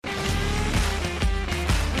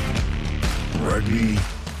Rugby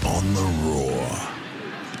on the Roar.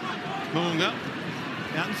 Moonga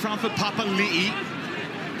out in front for Papali'i.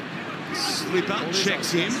 Slipper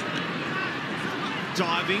checks him.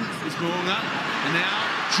 Diving is Moonga. And now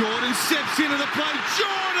Jordan steps into the play.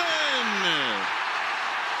 Jordan!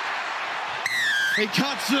 He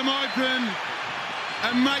cuts them open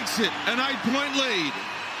and makes it an 8-point lead.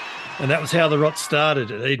 And that was how the rot started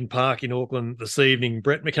at Eden Park in Auckland this evening.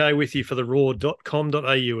 Brett McKay with you for the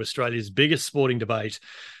Raw.com.au, Australia's biggest sporting debate.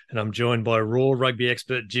 And I'm joined by Raw rugby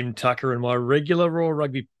expert Jim Tucker and my regular Raw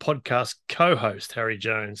rugby podcast co-host Harry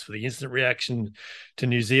Jones for the instant reaction to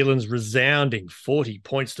New Zealand's resounding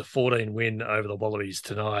 40-14 win over the Wallabies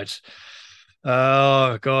tonight.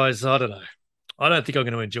 Oh, guys, I don't know. I don't think I'm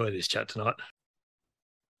going to enjoy this chat tonight.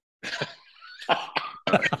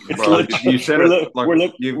 Well, you said it. We're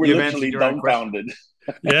literally dumbfounded.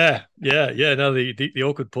 Yeah. No, the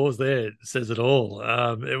awkward pause there says it all.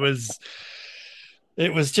 It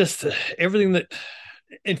was just everything that.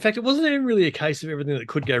 In fact, it wasn't even really a case of everything that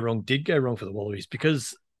could go wrong did go wrong for the Wallabies,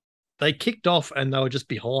 because they kicked off and they were just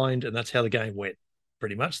behind, and that's how the game went.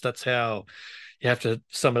 Pretty much, that's how you have to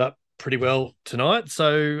sum it up pretty well tonight.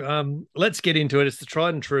 So let's get into it. It's the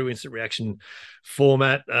tried and true instant reaction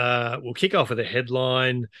format. We'll kick off with a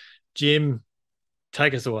headline. Jim,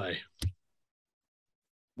 take us away.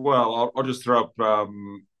 Well, I'll just throw up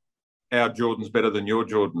our Jordan's better than your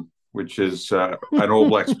Jordan, which is an All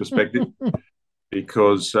Blacks perspective,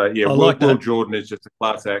 because Will Jordan is just a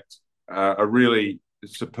class act, a really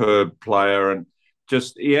superb player, and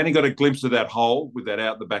just he only got a glimpse of that hole with that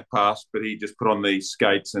out the back pass, but he just put on the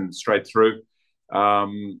skates and straight through.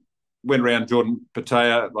 Went around Jordan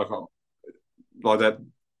Patea like that.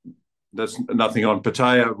 There's nothing on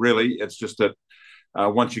Patea really. It's just that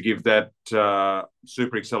once you give that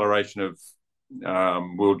super acceleration of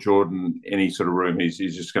Will Jordan any sort of room, he's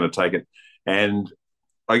just going to take it. And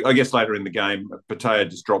I guess later in the game, Patea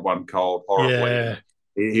just dropped one cold horribly. Yeah.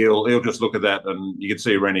 He'll just look at that, and you can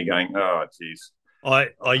see Rennie going, "Oh, geez." I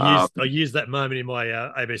used that moment in my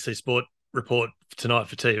ABC Sport report tonight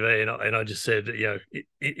for TV, and I just said,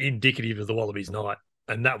 indicative of the Wallabies night,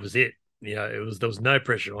 and that was it. There was no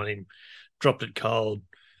pressure on him. Dropped it cold.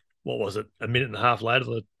 What was it? A minute and a half later,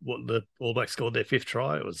 the All Blacks scored their fifth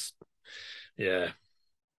try. It was,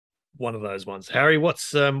 one of those ones. Harry, what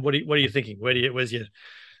are you thinking?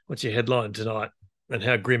 What's your headline tonight, and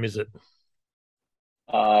how grim is it?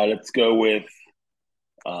 Let's go with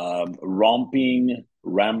romping,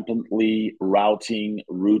 rampantly, routing,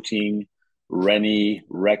 rooting, Rennie,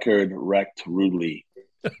 record, wrecked, rudely.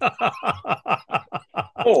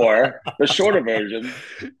 Or the shorter version,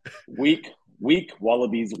 weak,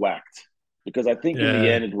 Wallabies whacked. Because I think in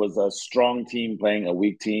the end it was a strong team playing a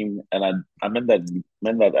weak team, and I meant that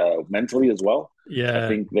mentally as well. Yeah, I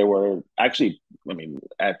think they were actually.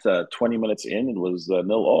 At 20 minutes in, it was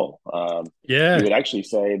 0-0. You would actually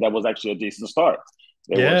say that was actually a decent start.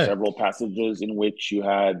 There were several passages in which you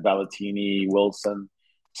had Valentini, Wilson,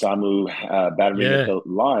 Samu battering the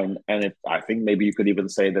line, and I think maybe you could even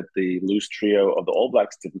say that the loose trio of the All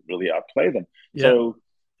Blacks didn't really outplay them. Yeah. So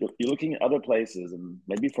you're looking at other places, and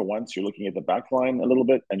maybe for once you're looking at the back line a little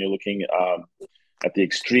bit, and you're looking at the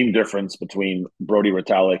extreme difference between Brodie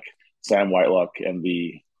Retallick, Sam Whitelock, and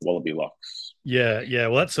the Wallaby Locks. Yeah.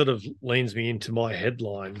 Well, that sort of leans me into my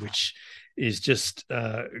headline, which is just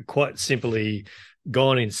quite simply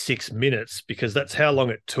gone in 6 minutes, because that's how long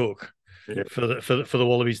it took for the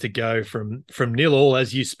Wallabies to go from 0-0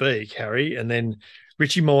 as you speak, Harry, and then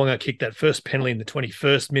Richie Mo'unga kicked that first penalty in the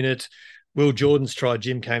 21st minute. Will Jordan's try,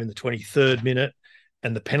 Jim, came in the 23rd minute,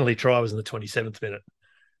 and the penalty try was in the 27th minute.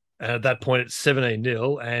 And at that point, it's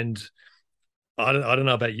 17-0, and I don't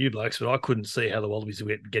know about you blokes, but I couldn't see how the Wallabies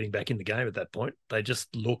were getting back in the game at that point. They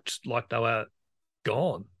just looked like they were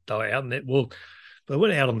gone. They were out in there. Well, they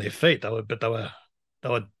weren't out on their feet. They were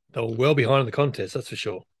well behind in the contest. That's for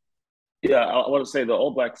sure. Yeah, I want to say the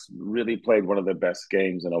All Blacks really played one of their best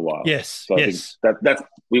games in a while. Yes, so yes. I think that's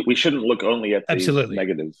we shouldn't look only at the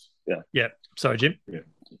negatives. Yeah. Sorry, Jim. Yeah.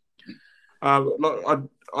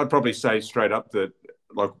 I'd probably say straight up that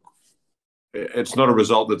it's not a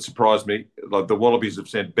result that surprised me. Like, the Wallabies have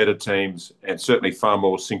sent better teams and certainly far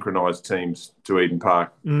more synchronised teams to Eden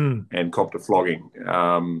Park and copped a flogging.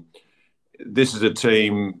 This is a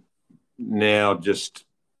team now just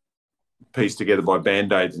pieced together by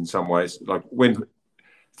Band-Aids in some ways. Like when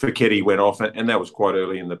Fiketti went off, and that was quite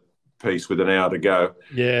early in the piece with an hour to go.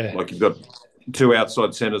 Yeah. Like, you've got two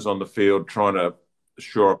outside centres on the field trying to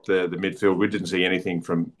shore up the midfield. We didn't see anything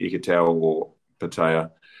from Ikitau or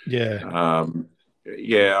Patea. Yeah.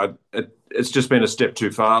 It's just been a step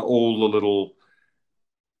too far. All the little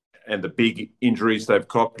the big injuries they've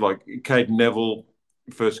copped, like Caden Neville,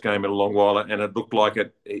 first game in a long while, and it looked like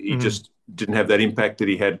he just didn't have that impact that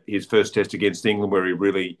he had his first test against England, where he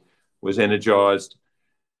really was energised.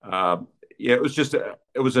 It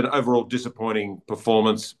was an overall disappointing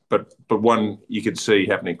performance, but one you could see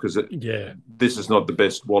happening, because this is not the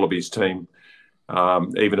best Wallabies team,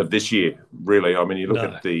 even of this year, really. I mean, you look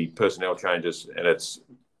at the personnel changes, and it's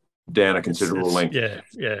down a considerable length.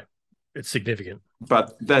 Yeah, it's significant.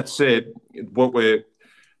 But that said, what we're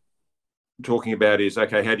talking about is,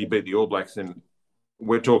 okay, how do you beat the All Blacks? And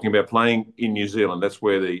we're talking about playing in New Zealand. That's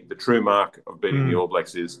where the true mark of beating the All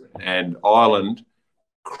Blacks is. And Ireland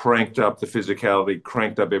cranked up the physicality,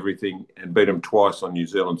 cranked up everything, and beat them twice on New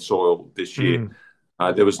Zealand soil this year.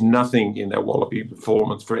 There was nothing in that Wallaby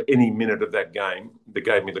performance for any minute of that game that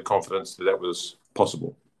gave me the confidence that was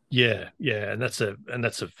possible. Yeah, and that's a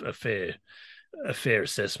fair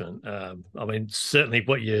assessment. I mean, certainly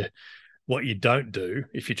what you don't do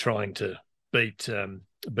if you're trying to beat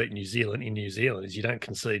New Zealand in New Zealand is you don't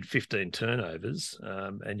concede 15 turnovers,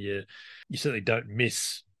 and you certainly don't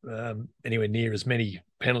miss anywhere near as many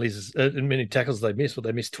penalties as many tackles they missed. Well,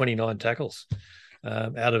 they missed 29 tackles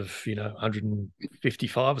out of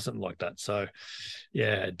 155 or something like that. So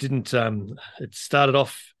yeah, it didn't. It started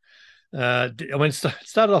off. It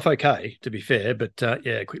started off okay, to be fair, but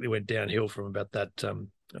it quickly went downhill from about that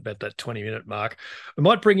 20-minute mark. I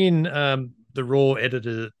might bring in the Raw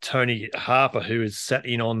editor Tony Harper, who has sat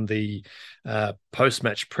in on the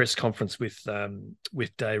post-match press conference with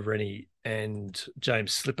Dave Rennie and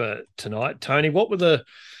James Slipper tonight. Tony, what were the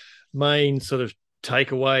main sort of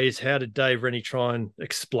takeaways? How did Dave Rennie try and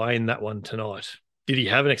explain that one tonight? Did he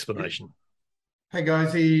have an explanation? Hey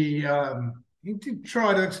guys, he did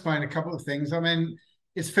try to explain a couple of things. I mean,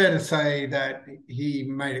 it's fair to say that he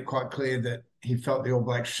made it quite clear that he felt the All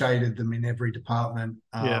Blacks shaded them in every department,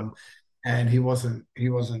 and he wasn't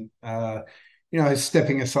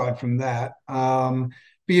stepping aside from that. But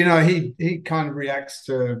he kind of reacts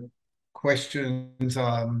to questions,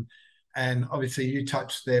 and obviously you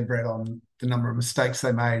touched there, Brett, on the number of mistakes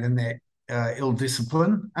they made and their ill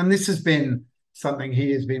discipline, and this has been something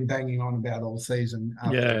he has been banging on about all season.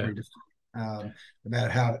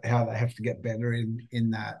 About how they have to get better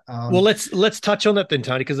in that. Well, let's touch on that then,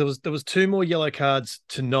 Tony, because there was 2 more yellow cards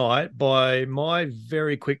tonight. By my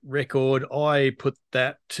very quick record, I put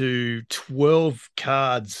that to 12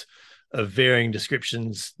 cards of varying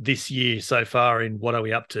descriptions this year so far. In what are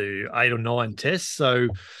we up to, 8 or 9 tests? So,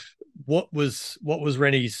 what was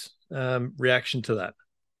Rennie's reaction to that?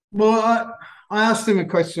 Well, I asked him a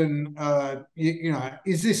question.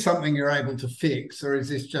 Is this something you're able to fix, or is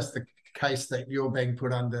this just the case that you're being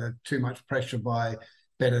put under too much pressure by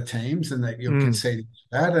better teams and that you're conceding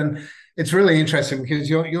to that? And it's really interesting because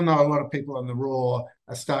you'll know a lot of people on the Raw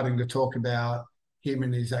are starting to talk about him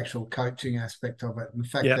and his actual coaching aspect of it, and the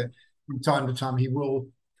fact that from time to time he will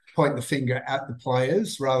point the finger at the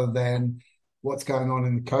players rather than what's going on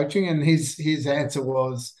in the coaching. And his answer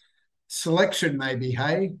was, selection maybe,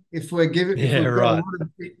 hey, if we've got a lot of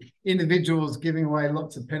individuals giving away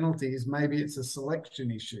lots of penalties, maybe it's a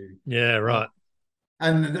selection issue. Yeah, right.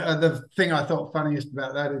 And the thing I thought funniest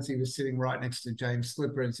about that is he was sitting right next to James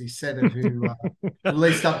Slipper, as he said it, who at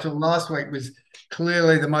least up till last week was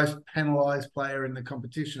clearly the most penalised player in the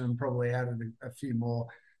competition and probably added a few more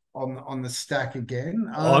on the stack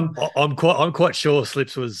again. I'm quite sure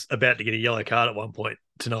Slips was about to get a yellow card at one point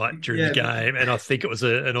tonight during the game, and I think it was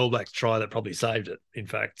an All Blacks try that probably saved it, in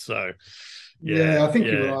fact. So I think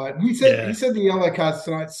you're right. He said the yellow cards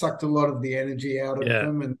tonight sucked a lot of the energy out of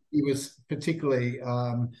them, and he was particularly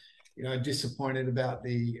disappointed about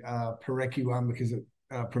the Parecki one because it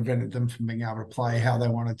prevented them from being able to play how they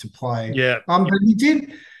wanted to play. But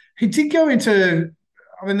he did go into,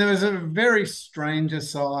 I mean, there was a very strange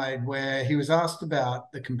aside where he was asked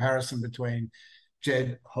about the comparison between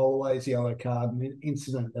Jed Holloway's yellow card and an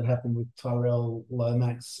incident that happened with Tyrell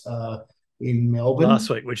Lomax in Melbourne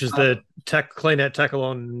last week, which is the clean-out tackle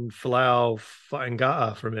on Folau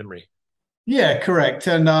Fainga'a from memory. Yeah, correct.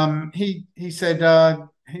 And he said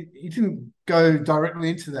he didn't go directly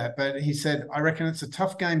into that, but he said, I reckon it's a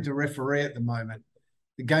tough game to referee at the moment.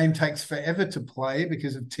 The game takes forever to play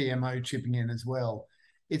because of TMO chipping in as well.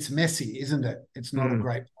 It's messy, isn't it? It's not a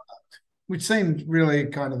great product, which seemed really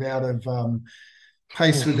kind of out of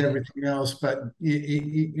pace with everything else. But,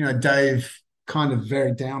 Dave kind of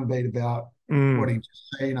very downbeat about what he'd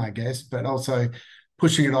just seen, I guess, but also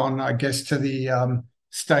pushing it on, I guess, to the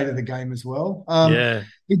state of the game as well.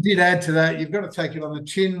 He did add to that, you've got to take it on the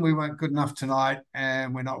chin. We weren't good enough tonight,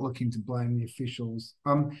 and we're not looking to blame the officials.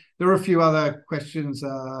 There were a few other questions.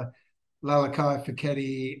 Lalakai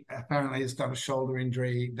Fekete apparently has done a shoulder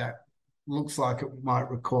injury that looks like it might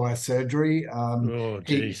require surgery.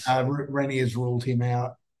 Rennie has ruled him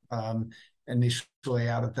out initially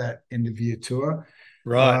out of that end of year tour.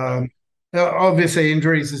 Right. Obviously,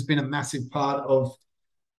 injuries has been a massive part of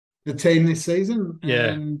the team this season.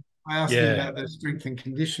 Yeah. And I asked him about the strength and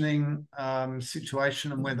conditioning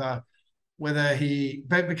situation and whether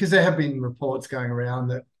but because there have been reports going around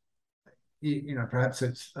that, perhaps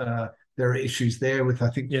it's there are issues there with, I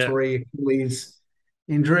think, 3 Achilles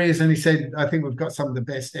injuries. And he said, I think we've got some of the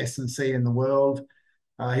best S&C in the world.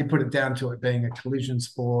 He put it down to it being a collision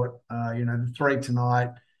sport. The 3 tonight,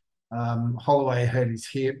 Holloway hurt his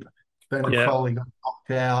hip, Bernard Crowley got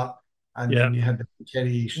knocked out, and then you had the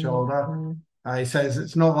Fekete shoulder. He says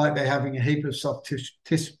it's not like they're having a heap of soft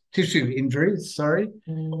tissue injuries,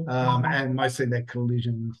 and mostly they're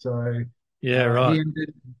collisions. So right.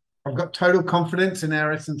 I've got total confidence in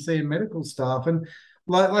our S&C and medical staff, and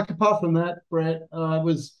like apart from that, Brett, I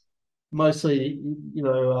was mostly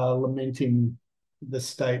lamenting the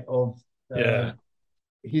state of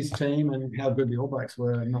his team and how good the All Blacks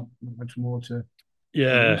were. Not much more to.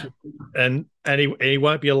 Yeah, and he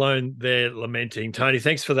won't be alone there lamenting. Tony,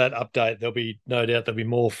 thanks for that update. No doubt there'll be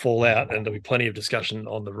more fallout, and there'll be plenty of discussion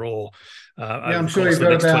on the Raw. I'm sure you've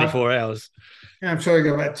got about 24 hours. Yeah, I'm sure you've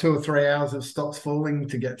got about 2 or 3 hours of stocks falling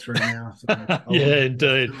to get through now. So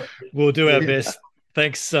indeed, we'll do our best.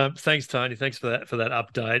 Thanks, Tony. Thanks for that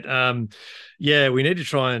update. We need to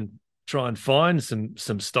try and find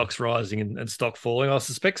some stocks rising and stock falling. I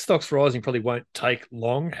suspect stocks rising probably won't take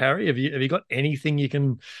long. Harry, have you got anything you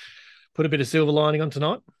can put a bit of silver lining on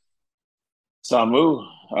tonight? Samu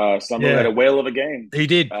had a whale of a game. He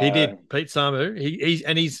did. Pete Samu.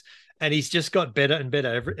 He's just got better and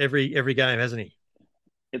better every game, hasn't he?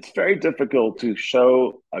 It's very difficult to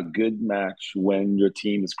show a good match when your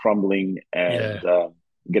team is crumbling and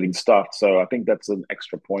getting stuffed. So I think that's an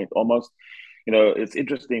extra point almost. It's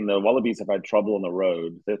interesting. The Wallabies have had trouble on the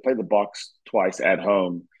road. They played the Box twice at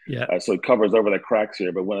home. So it covers over the cracks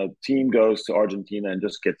here. But when a team goes to Argentina and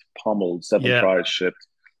just gets pummeled, 7 tries shipped,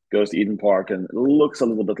 goes to Eden Park, and it looks a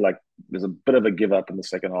little bit like there's a bit of a give up in the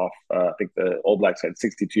second half. I think the All Blacks had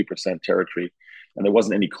 62% territory, and there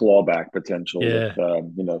wasn't any clawback potential.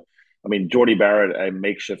 With, Jordy Barrett, a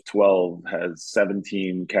makeshift 12, has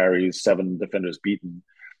 17 carries, 7 defenders beaten.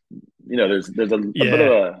 There's a bit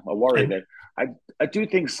of a worry there. I do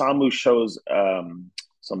think Samu shows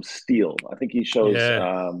some steel. I think he shows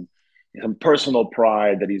some personal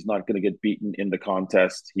pride that he's not going to get beaten in the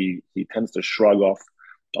contest. He tends to shrug off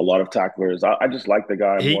a lot of tacklers. I just like the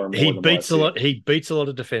guy more and more. He beats a lot. He beats a lot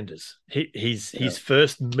of defenders. His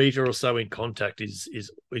first meter or so in contact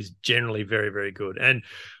is generally very, very good. And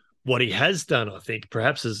what he has done, I think,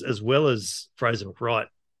 perhaps as well as Fraser McWright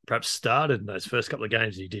perhaps started in those first couple of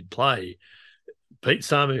games he did play, Pete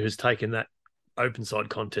Samu has taken that open side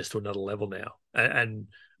contest to another level now, and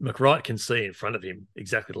McWright can see in front of him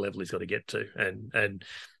exactly the level he's got to get to. And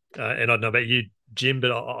I don't know about you, Jim,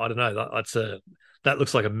 but I don't know. That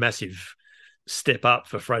looks like a massive step up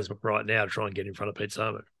for Fraser McWright now to try and get in front of Pete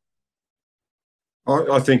Samu.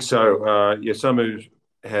 I think so. Samu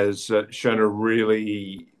has shown a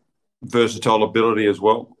really versatile ability as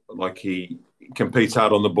well. Like, he competes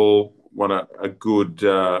hard on the ball, won a good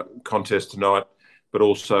contest tonight, but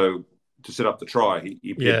also to set up the try,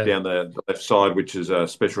 he picked down the left side, which is a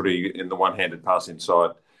specialty in the one-handed pass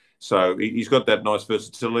inside. So he's got that nice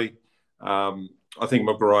versatility. I think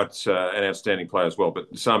McWright's an outstanding player as well,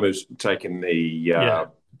 but Samu's taken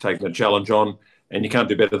the challenge on, and you can't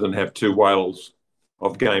do better than have 2 whales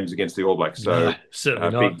of games against the All Blacks. So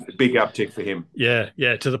big uptick for him. Yeah,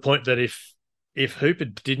 to the point that if Hooper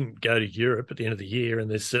didn't go to Europe at the end of the year,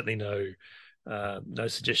 and there's certainly no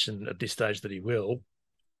suggestion at this stage that he will,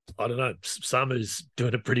 I don't know. Samu's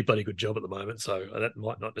doing a pretty bloody good job at the moment, so that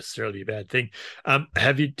might not necessarily be a bad thing.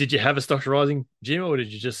 Did you have a stocks rising, Jim, or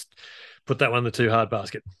did you just put that one in the too hard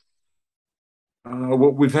basket? Well,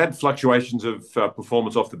 we've had fluctuations of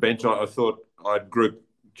performance off the bench. I thought I'd group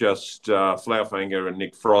just Flaufanger and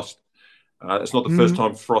Nick Frost. It's not the first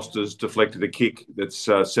time Frost has deflected a kick that's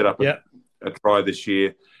set up a try this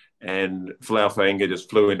year. And Flaufanger just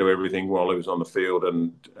flew into everything while he was on the field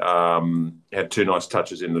and had 2 nice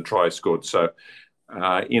touches in the try he scored. So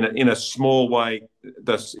in a small way,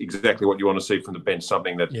 that's exactly what you want to see from the bench,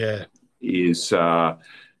 something that is a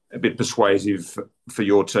bit persuasive for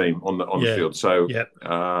your team on the field. So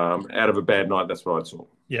out of a bad night, that's what I saw.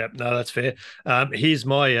 Yeah, no, that's fair. Here's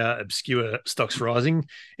my obscure stocks rising.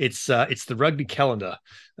 It's the rugby calendar.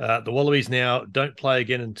 The Wallabies now don't play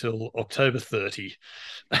again until October 30.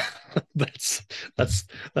 that's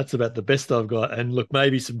that's about the best I've got. And look,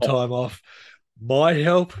 maybe some time off might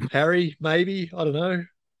help, Harry. Maybe, I don't know.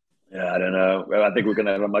 Yeah, I don't know. Well, I think we're going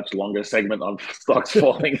to have a much longer segment on stocks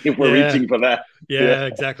falling if we're reaching for that. Yeah,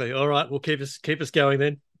 exactly. All right, well, keep us going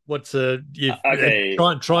then. What's okay?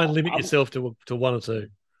 Try and limit yourself to one or two.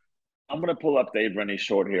 I'm going to pull up Dave Rennie's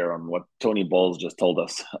short here on what Tony Bowles just told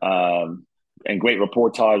us. And great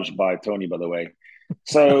reportage by Tony, by the way.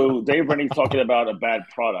 So Dave Rennie's talking about a bad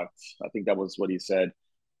product. I think that was what he said.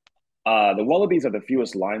 The Wallabies are the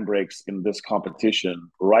fewest line breaks in this competition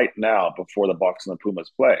right now before the Box and the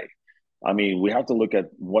Pumas play. I mean, we have to look at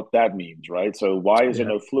what that means, right? So why is there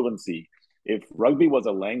no fluency? If rugby was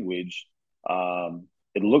a language,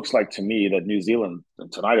 it looks like to me that New Zealand,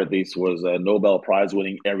 tonight at least, was a Nobel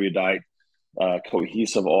Prize-winning, erudite,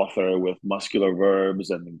 cohesive author with muscular verbs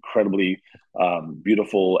and incredibly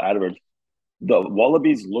beautiful adverbs. The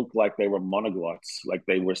Wallabies looked like they were monoglots, like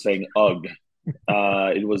they were saying "ugh."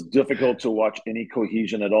 It was difficult to watch any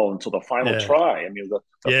cohesion at all until the final try. I mean,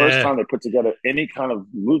 the first time they put together any kind of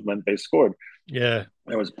movement, they scored. Yeah.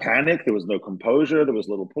 There was panic. There was no composure. There was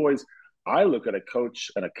little poise. I look at a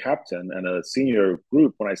coach and a captain and a senior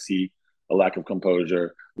group when I see a lack of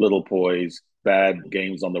composure, little poise, bad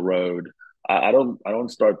games on the road. I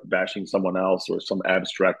don't start bashing someone else or some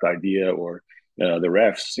abstract idea or the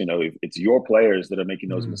refs. It's your players that are making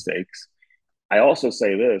those mistakes. I also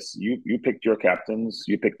say this: you picked your captains,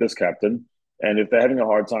 you picked this captain, and if they're having a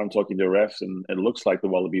hard time talking to refs, and it looks like the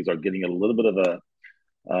Wallabies are getting a little bit of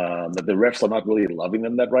that the refs are not really loving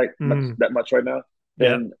them that much right now.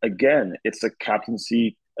 Then again, it's a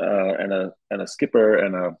captaincy and a skipper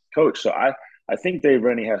and a coach. So I think Dave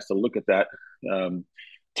Rennie has to look at that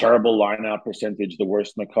terrible line-out percentage, the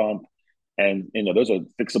worst in the comp, and those are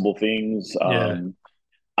fixable things.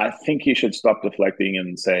 I think he should stop deflecting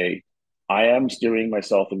and say, I am steering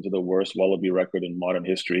myself into the worst Wallaby record in modern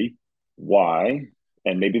history. Why?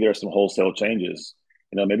 And maybe there are some wholesale changes.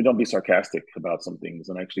 Maybe don't be sarcastic about some things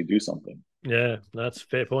and actually do something. Yeah, that's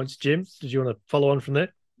fair points. Jim, did you want to follow on from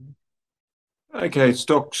that? Okay,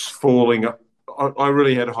 stocks falling. I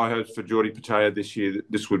really had high hopes for Jordy Pataya this year.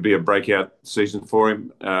 This would be a breakout season for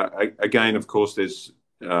him. Again, of course, there's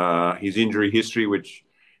his injury history, which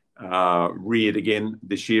reared again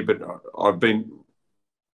this year. But I've been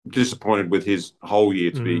disappointed with his whole year,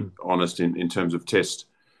 to be honest, in terms of test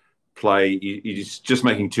play. He's just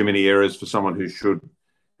making too many errors for someone who should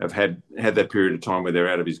have had that period of time where they're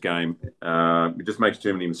out of his game. He just makes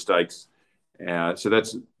too many mistakes. So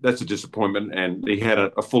that's a disappointment. And he had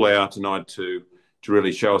a full hour tonight to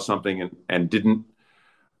really show us something and didn't.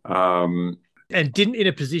 And didn't in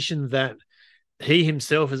a position that he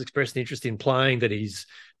himself has expressed an interest in playing, that his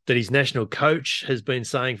national coach has been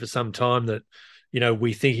saying for some time that,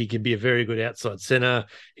 we think he can be a very good outside centre.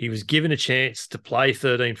 He was given a chance to play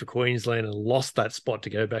 13 for Queensland and lost that spot to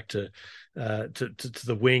go back to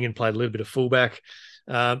the wing and played a little bit of fullback.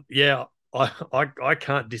 I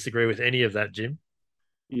can't disagree with any of that, Jim.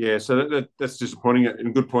 Yeah, so that's disappointing. And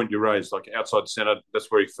a good point you raised, like outside centre, that's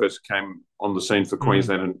where he first came on the scene for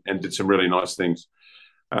Queensland and did some really nice things.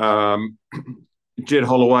 Jed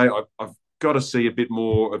Holloway, I've got to see a bit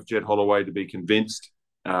more of Jed Holloway to be convinced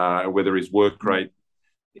whether his work rate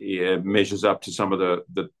measures up to some of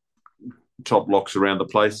the top locks around the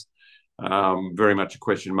place. Very much a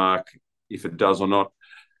question mark if it does or not.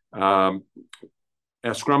 Our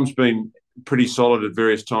scrum's been pretty solid at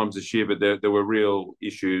various times this year, but there were real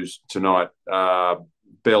issues tonight.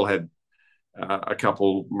 Bell had a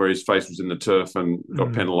couple where his face was in the turf and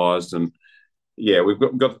got penalised, and we've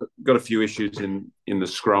got a few issues in the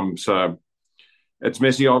scrum, so it's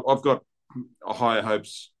messy. I've got higher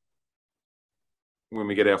hopes when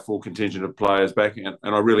we get our full contingent of players back, and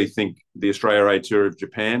I really think the Australia A tour of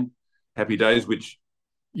Japan, happy days, which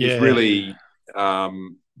is really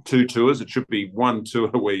 2 tours. It should be 1 tour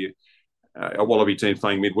where a Wallaby team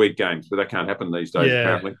playing midweek games, but that can't happen these days,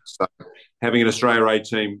 apparently. So having an Australia A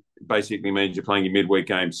team basically means you're playing your midweek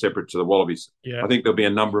games separate to the Wallabies. I think there'll be a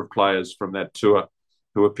number of players from that tour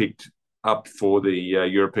who are picked up for the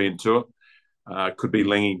European tour. Could be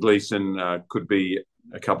Lengy Gleeson, could be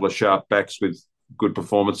a couple of sharp backs with good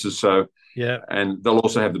performances. So, and they'll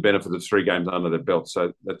also have the benefit of 3 games under their belt.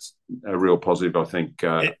 So that's a real positive, I think,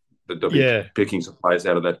 that they'll be picking some players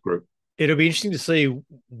out of that group. It'll be interesting to see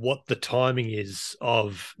what the timing is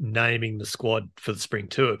of naming the squad for the spring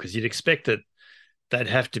tour, because you'd expect that they'd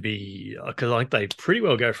have to be, because I think they pretty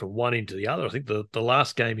well go from one into the other. I think the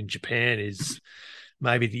last game in Japan is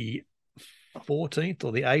maybe the 14th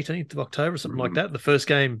or the 18th of October, something like that. The first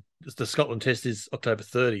game, the Scotland Test, is October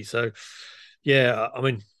 30. So, yeah, I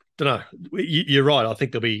mean, don't know. You're right. I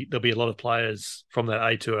think there'll be a lot of players from that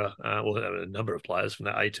A Tour, or a number of players from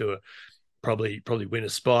that A Tour, probably win a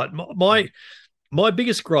spot. My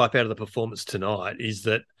biggest gripe out of the performance tonight is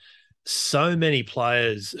that so many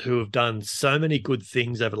players who have done so many good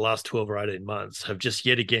things over the last 12 or 18 months have just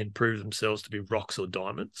yet again proved themselves to be rocks or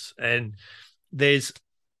diamonds. And there's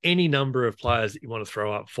any number of players that you want to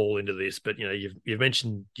throw up fall into this, but you've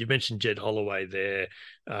mentioned Jed Holloway there.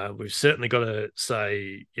 We've certainly got to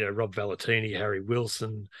say Rob Valentini, Harry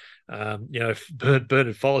Wilson.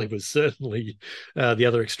 Bernard Foley was certainly the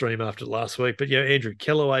other extreme after last week, but Andrew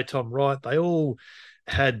Kellaway, Tom Wright, they all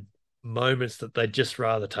had moments that they'd just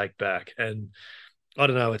rather take back. And I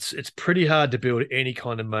don't know, it's pretty hard to build any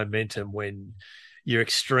kind of momentum when your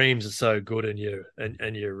extremes are so good and you're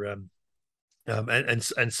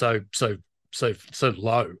so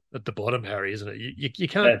low at the bottom, Harry, isn't it? You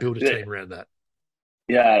can't build a team around that.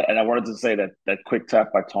 Yeah, and I wanted to say that quick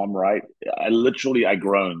tap by Tom Wright, I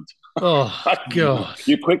groaned. Oh God!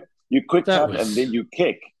 You quick tap and then you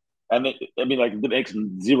kick, and it makes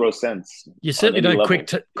zero sense. You certainly don't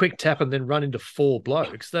quick tap and then run into four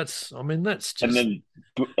blokes. That's just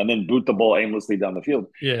and then boot the ball aimlessly down the field.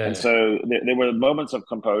 Yeah, and so there were moments of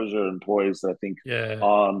composure and poise that I think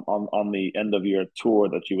on the end of your tour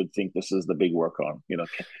that you would think this is the big work on.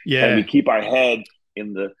 Can we keep our head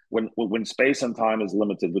in the when space and time is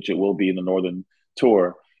limited, which it will be in the Northern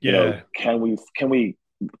Tour? Can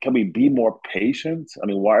we be more patient? I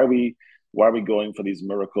mean, why are we going for these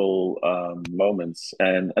miracle moments?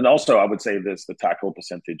 And also, I would say this: the tackle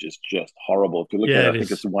percentage is just horrible. If you look at it, I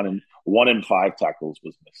think it's one in 5 tackles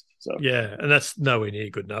was missed. So and that's nowhere near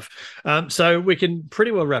good enough. So we can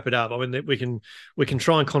pretty well wrap it up. I mean, we can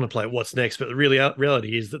try and contemplate what's next, but the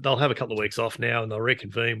reality is that they'll have a couple of weeks off now, and they'll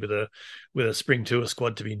reconvene with a spring tour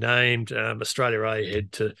squad to be named. Australia A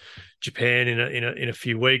head to Japan in a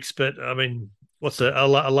few weeks. But I mean, what's a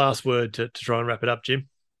last word to try and wrap it up, Jim?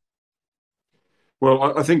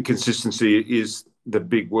 Well, I think consistency is the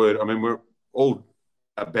big word. I mean, we're all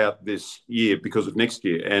about this year because of next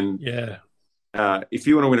year. And if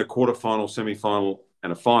you want to win a quarterfinal, semi-final,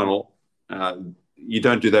 and a final, you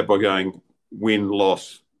don't do that by going win,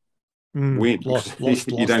 loss, win.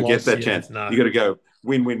 You don't get that chance. No. You got to go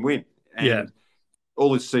win, win, win. And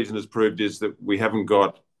all this season has proved is that we haven't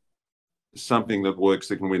got something that works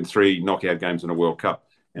that can win 3 knockout games in a World Cup.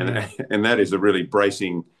 And that is a really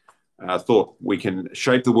bracing thought. We can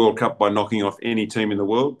shape the World Cup by knocking off any team in the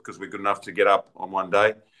world because we're good enough to get up on one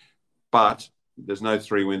day. But there's no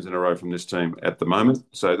 3 wins in a row from this team at the moment.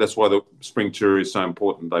 So that's why the spring tour is so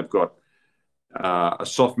important. They've got a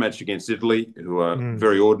soft match against Italy, who are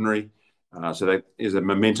very ordinary. So that is a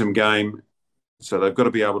momentum game. So they've got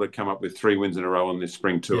to be able to come up with 3 wins in a row on this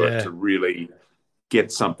spring tour to really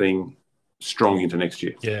get something strong into next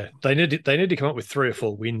year. Yeah, they need to come up with 3 or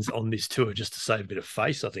 4 wins on this tour just to save a bit of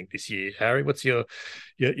face, I think, this year. Harry, what's your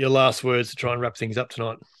last words to try and wrap things up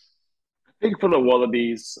tonight? I think for the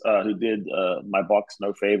Wallabies, who did my box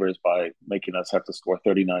no favors by making us have to score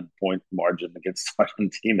 39-point margin against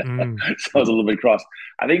Argentina, so I was a little bit cross.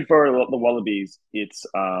 I think for the Wallabies, it's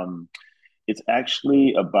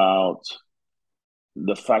actually about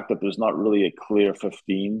the fact that there's not really a clear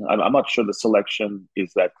 15. I'm not sure the selection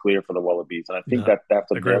is that clear for the Wallabies. And I think that they have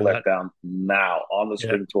to nail that down now on the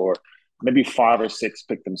spring tour. Maybe 5 or 6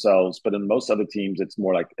 pick themselves, but in most other teams, it's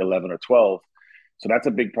more like 11 or 12. So that's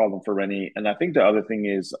a big problem for Rennie. And I think the other thing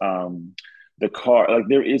is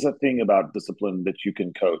there is a thing about discipline that you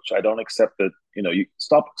can coach. I don't accept that, you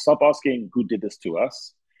stop asking who did this to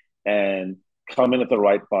us and come in at the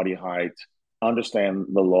right body height, understand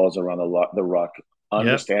the laws around the ruck,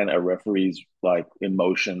 understand a referee's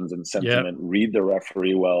emotions and sentiment, read the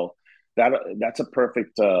referee well. That's a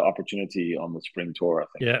perfect opportunity on the spring tour, I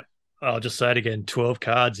think. Yeah, I'll just say it again: 12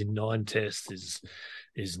 cards in 9 tests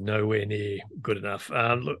is nowhere near good enough.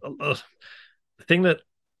 Look, the thing that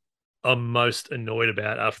I'm most annoyed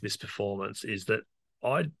about after this performance is that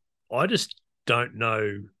I just don't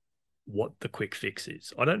know what the quick fix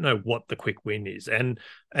is. I don't know what the quick win is, and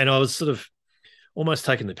I was sort of almost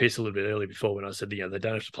taking the piss a little bit early before when I said, they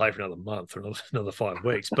don't have to play for another month or another 5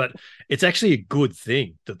 weeks. But it's actually a good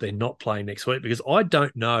thing that they're not playing next week, because I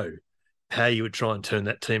don't know how you would try and turn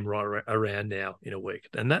that team right around now in a week.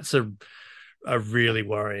 And that's a really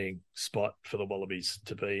worrying spot for the Wallabies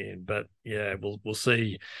to be in. But yeah, we'll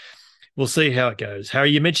see. We'll see how it goes.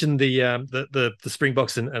 Harry, you mentioned the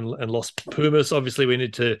Springboks and Los Pumas. Obviously, we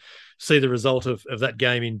need to see the result of that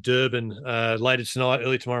game in Durban later tonight,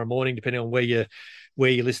 early tomorrow morning, depending on where you're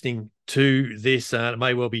listening to this. It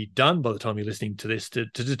may well be done by the time you're listening to this to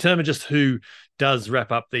determine just who does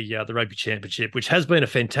wrap up the Rugby Championship, which has been a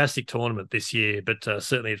fantastic tournament this year, but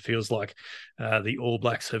certainly it feels like the All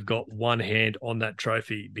Blacks have got one hand on that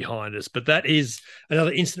trophy behind us. But that is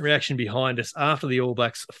another instant reaction behind us after the All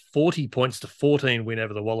Blacks 40-14 win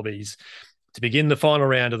over the Wallabies to begin the final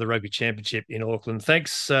round of the Rugby Championship in Auckland.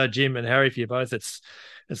 Thanks, Jim and Harry, for you both. It's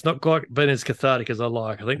not quite been as cathartic as I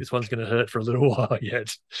like. I think this one's going to hurt for a little while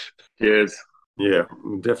yet. Yes. Yeah,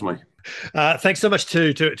 definitely. Thanks so much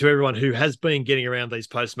to everyone who has been getting around these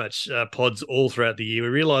post-match pods all throughout the year. We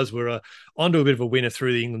realise we're onto a bit of a winner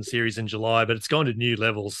through the England series in July, but it's gone to new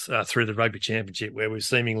levels through the Rugby Championship where we've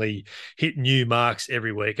seemingly hit new marks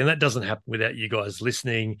every week. And that doesn't happen without you guys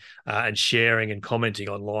listening and sharing and commenting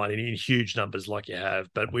online in huge numbers like you have.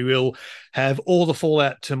 But we will have all the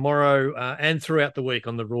fallout tomorrow and throughout the week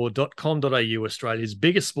on the raw.com.au, Australia's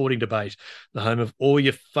biggest sporting debate, the home of all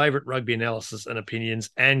your favourite rugby analysis and opinions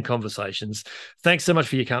and conversations. Thanks so much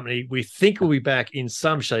for your company. We think we'll be back in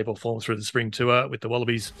some shape or form through the spring tour with the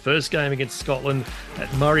Wallabies' first game against Scotland at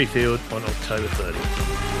Murrayfield on October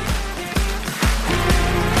 30th.